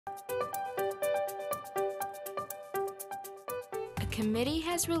A committee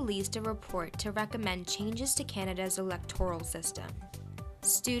has released a report to recommend changes to Canada's electoral system.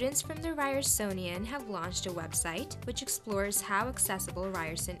 Students from the Ryersonian have launched a website which explores how accessible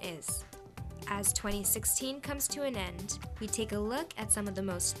Ryerson is. As 2016 comes to an end, we take a look at some of the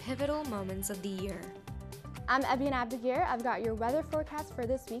most pivotal moments of the year. I'm Ebian Abdigir. I've got your weather forecast for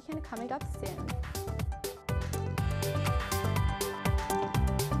this weekend coming up soon.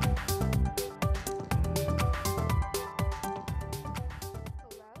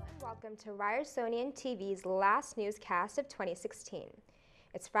 Hello and welcome to RyersonianTV's last newscast of 2016.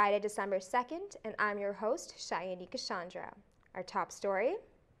 It's Friday, December 2nd, and I'm your host, Cheyenne Cassandra. Our top story: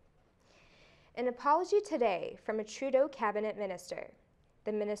 an apology today from a Trudeau cabinet minister.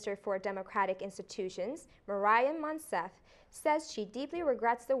 The Minister for Democratic Institutions, Mariah Monsef, says she deeply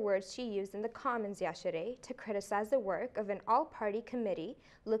regrets the words she used in the Commons yesterday to criticize the work of an all-party committee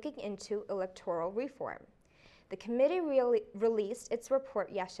looking into electoral reform. The committee released its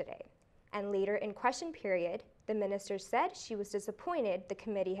report yesterday, and later in question period, the minister said she was disappointed the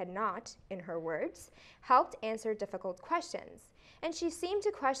committee had not, in her words, helped answer difficult questions, and she seemed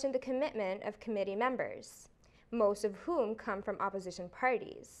to question the commitment of committee members, most of whom come from opposition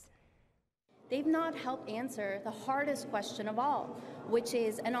parties. They've not helped answer the hardest question of all, which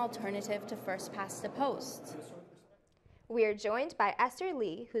is an alternative to first past the post. We are joined by Esther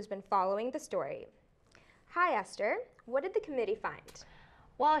Lee, who's been following the story. Hi, Esther. What did the committee find?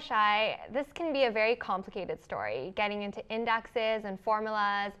 Well, Shai, this can be a very complicated story, getting into indexes and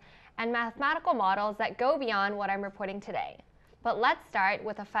formulas and mathematical models that go beyond what I'm reporting today. But let's start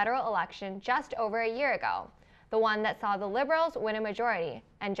with a federal election just over a year ago, the one that saw the Liberals win a majority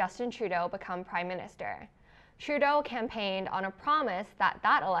and Justin Trudeau become Prime Minister. Trudeau campaigned on a promise that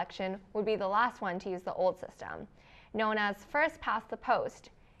that election would be the last one to use the old system, known as first past the post,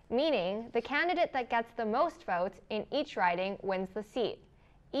 meaning the candidate that gets the most votes in each riding wins the seat,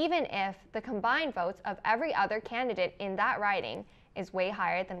 even if the combined votes of every other candidate in that riding is way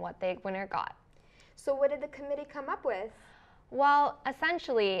higher than what the winner got. So what did the committee come up with? Well,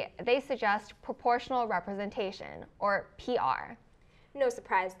 essentially, they suggest proportional representation, or PR. No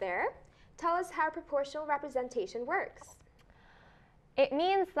surprise there. Tell us how proportional representation works. It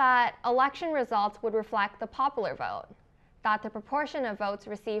means that election results would reflect the popular vote, that the proportion of votes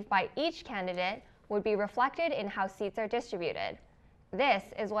received by each candidate would be reflected in how seats are distributed. This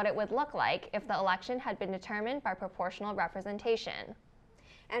is what it would look like if the election had been determined by proportional representation.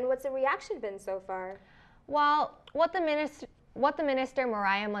 And what's the reaction been so far? Well, what the Minister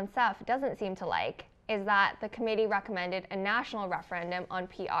Mariah Monsef doesn't seem to like is that the committee recommended a national referendum on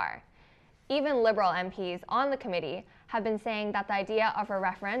PR. Even Liberal MPs on the committee have been saying that the idea of a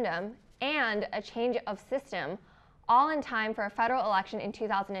referendum and a change of system all in time for a federal election in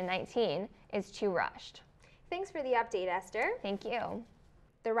 2019 is too rushed. Thanks for the update, Esther. Thank you.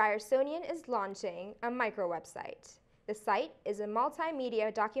 The Ryersonian is launching a micro website. The site is a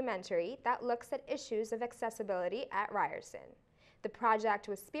multimedia documentary that looks at issues of accessibility at Ryerson. The project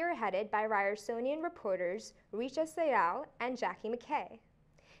was spearheaded by Ryersonian reporters Richa Sayal and Jackie McKay.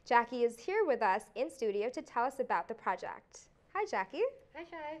 Jackie is here with us in studio to tell us about the project. Hi, Jackie. Hi,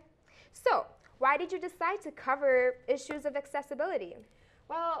 Shai. So, why did you decide to cover issues of accessibility?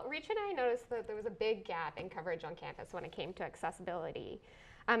 Well, Richa and I noticed that there was a big gap in coverage on campus when it came to accessibility.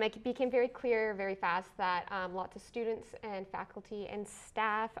 It became very clear very fast that lots of students and faculty and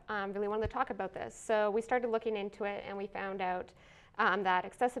staff really wanted to talk about this. So we started looking into it, and we found out that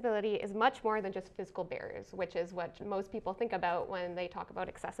accessibility is much more than just physical barriers, which is what most people think about when they talk about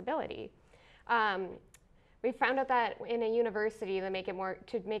accessibility. We found out that in a university, to make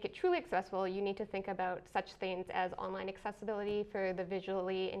it truly accessible, you need to think about such things as online accessibility for the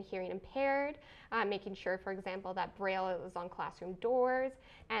visually and hearing impaired, making sure, for example, that Braille is on classroom doors,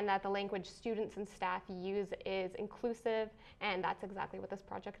 and that the language students and staff use is inclusive, and that's exactly what this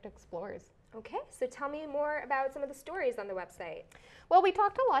project explores. Okay, so tell me more about some of the stories on the website. Well, we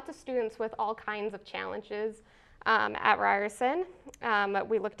talked to lots of students with all kinds of challenges at Ryerson.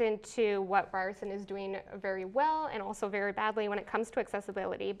 We looked into what Ryerson is doing very well and also very badly when it comes to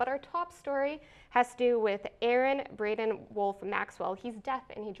accessibility. But our top story has to do with Aaron Braden Wolf Maxwell. He's deaf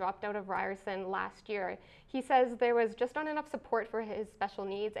and he dropped out of Ryerson last year. He says there was just not enough support for his special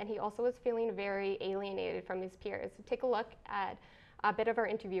needs, and he also was feeling very alienated from his peers. So take a look at a bit of our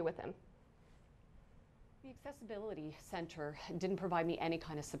interview with him. The Accessibility Center didn't provide me any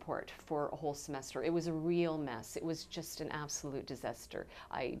kind of support for a whole semester. It was a real mess. It was just an absolute disaster.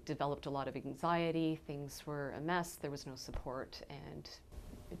 I developed a lot of anxiety, things were a mess, there was no support, and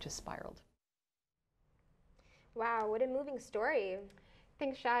it just spiraled. Wow, what a moving story.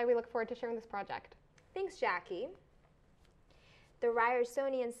 Thanks, Shai. We look forward to sharing this project. Thanks, Jackie. The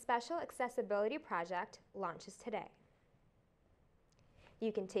Ryersonian Special Accessibility Project launches today.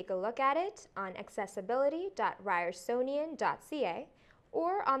 You can take a look at it on accessibility.ryersonian.ca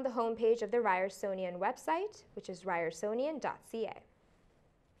or on the homepage of the Ryersonian website, which is ryersonian.ca.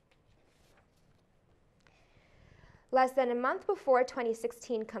 Less than a month before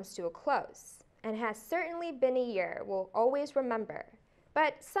 2016 comes to a close, and has certainly been a year we'll always remember,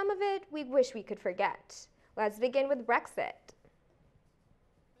 but some of it we wish we could forget. Let's begin with Brexit.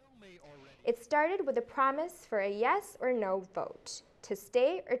 It started with a promise for a yes or no vote, to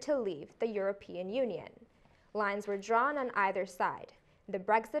stay or to leave the European Union. Lines were drawn on either side, the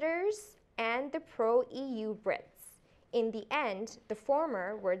Brexiters and the pro-EU Brits. In the end, the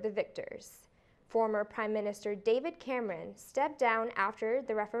former were the victors. Former Prime Minister David Cameron stepped down after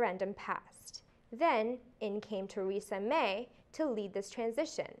the referendum passed. Then, in came Theresa May to lead this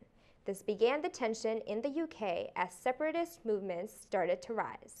transition. This began the tension in the UK as separatist movements started to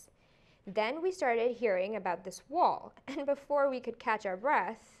rise. Then we started hearing about this wall, and before we could catch our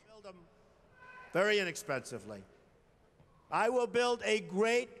breath, build them very inexpensively. I will build a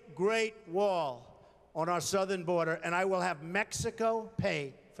great, great wall on our southern border, and I will have Mexico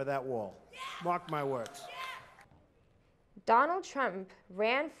pay for that wall. Mark my words. Donald Trump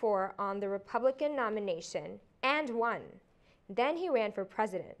ran on the Republican nomination and won. Then he ran for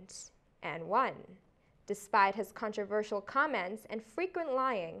president and won. Despite his controversial comments and frequent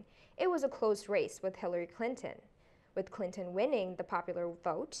lying, it was a close race with Hillary Clinton, with Clinton winning the popular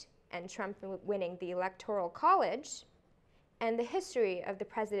vote and Trump winning the Electoral College. And the history of the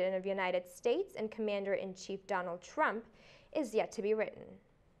President of the United States and Commander-in-Chief Donald Trump is yet to be written.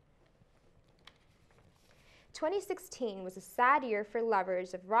 2016 was a sad year for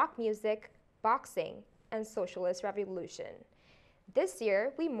lovers of rock music, boxing, and socialist revolution. This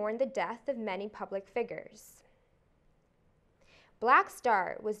year, we mourn the death of many public figures. Black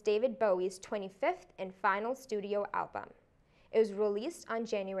Star was David Bowie's 25th and final studio album. It was released on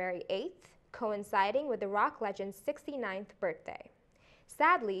January 8th, coinciding with the rock legend's 69th birthday.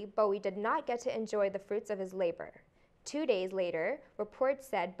 Sadly, Bowie did not get to enjoy the fruits of his labor. 2 days later, reports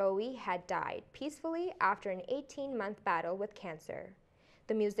said Bowie had died peacefully after an 18-month battle with cancer.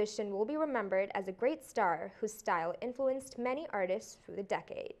 The musician will be remembered as a great star whose style influenced many artists through the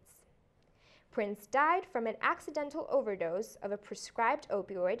decades. Prince died from an accidental overdose of a prescribed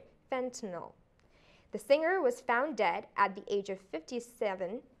opioid, fentanyl. The singer was found dead at the age of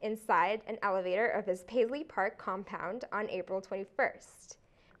 57 inside an elevator of his Paisley Park compound on April 21st.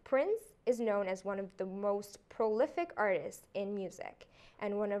 Prince is known as one of the most prolific artists in music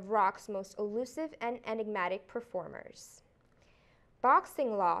and one of rock's most elusive and enigmatic performers.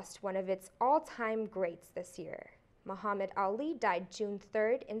 Boxing lost one of its all-time greats this year. Muhammad Ali died June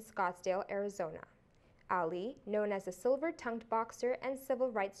 3rd in Scottsdale, Arizona. Ali, known as a silver-tongued boxer and civil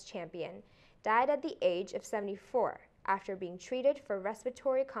rights champion, died at the age of 74 after being treated for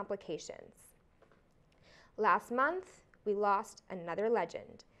respiratory complications. Last month, we lost another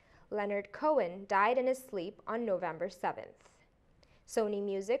legend. Leonard Cohen died in his sleep on November 7th. Sony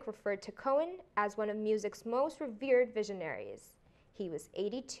Music referred to Cohen as one of music's most revered visionaries. He was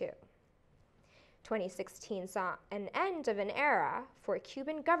 82. 2016 saw an end of an era for a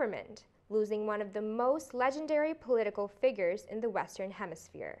Cuban government, losing one of the most legendary political figures in the Western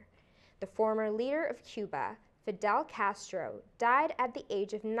Hemisphere. The former leader of Cuba, Fidel Castro, died at the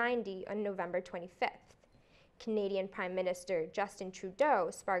age of 90 on November 25th. Canadian Prime Minister Justin Trudeau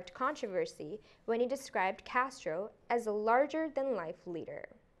sparked controversy when he described Castro as a larger-than-life leader.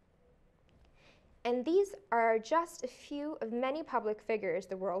 And these are just a few of many public figures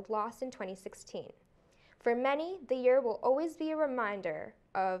the world lost in 2016. For many, the year will always be a reminder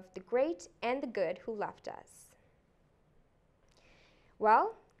of the great and the good who left us.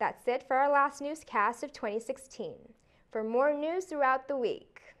 Well, that's it for our last newscast of 2016. For more news throughout the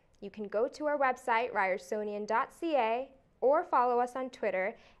week, you can go to our website, RyersonianTV, or follow us on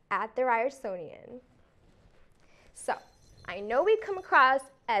Twitter @The Ryersonian. So, I know we come across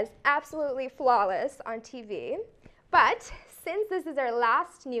as absolutely flawless on TV, but since this is our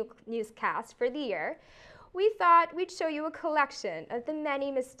last newscast for the year, we thought we'd show you a collection of the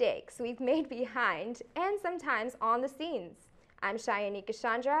many mistakes we've made behind and sometimes on the scenes. I'm Shayani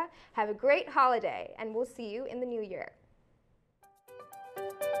Cassandra. Have a great holiday, and we'll see you in the new year.